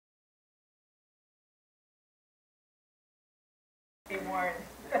Be warned.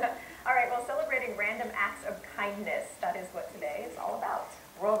 All right, well, celebrating random acts of kindness, that is what today is all about.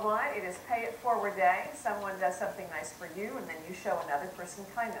 Worldwide, it is Pay It Forward Day. Someone does something nice for you, and then you show another person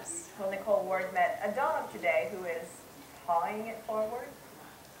kindness. Well, Nicole Ward met a dog today who is pawing it forward.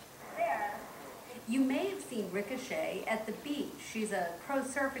 There. You may have seen Ricochet at the beach. She's a pro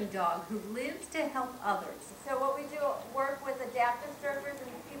surfing dog who lives to help others. So what we do, work with adaptive surfers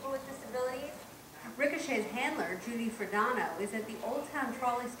and people with disabilities. Ricochet's handler, Judy Fredano, is at the Old Town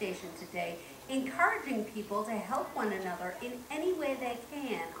Trolley Station today, encouraging people to help one another in any way they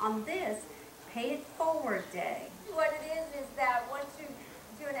can on this Pay It Forward Day. What it is that once you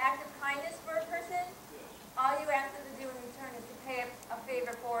do an act of kindness for a person, all you ask them to do in return is to pay a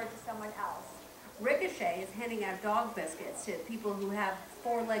favor forward to someone else. Ricochet is handing out dog biscuits to people who have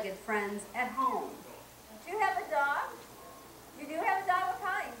four-legged friends at home. Do you have a dog? You do have a dog? What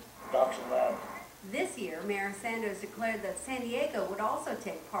kind? Dachshund Lab. This year, Mayor Sanders declared that San Diego would also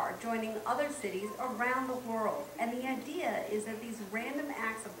take part, joining other cities around the world. And the idea is that these random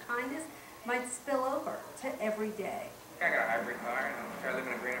acts of kindness might spill over to every day. I got a hybrid car and I try to live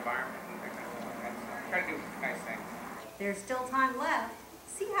in a green environment and try to do nice things. There's still time left.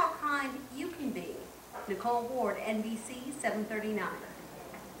 See how kind you can be. Nicole Ward, NBC 739.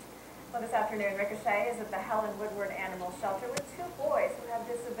 Well, this afternoon, Ricochet is at the Helen Woodward Animal Shelter with two boys who have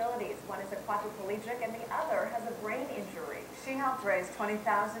disabilities. One is a quadriplegic and the other has a brain injury. She helped raise $20,000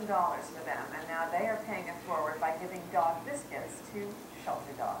 for them, and now they are paying it forward by giving dog biscuits to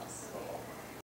shelter dogs.